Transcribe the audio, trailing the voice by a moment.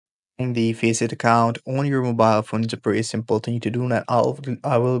The Faceit account on your mobile phone is a pretty simple thing to do, and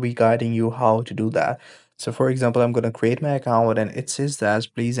I will be guiding you how to do that. So, for example, I'm going to create my account, and it says that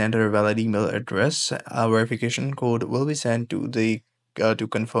please enter a valid email address. A verification code will be sent to the to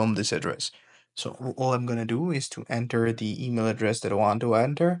confirm this address. So, all I'm going to do is to enter the email address that I want to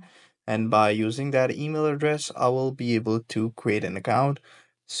enter, and by using that email address, I will be able to create an account.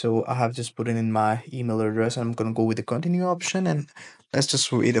 So, I have just put in my email address. I'm going to go with the continue option, and let's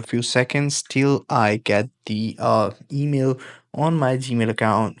just wait a few seconds till I get the email on my Gmail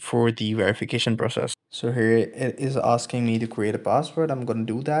account for the verification process. So here it is asking me to create a password. I'm gonna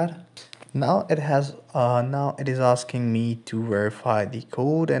do that. Now it is asking me to verify the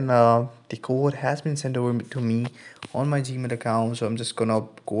code, and the code has been sent over to me on my Gmail account. So I'm just gonna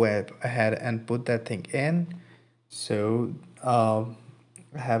go ahead and put that thing in. So I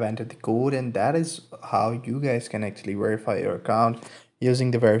have entered the code, and that is how you guys can actually verify your account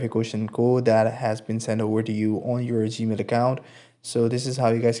using the verification code that has been sent over to you on your Gmail account. So this is how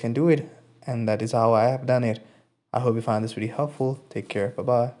you guys can do it, and that is how I have done it. I hope you found this video helpful. Take care. Bye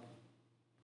bye.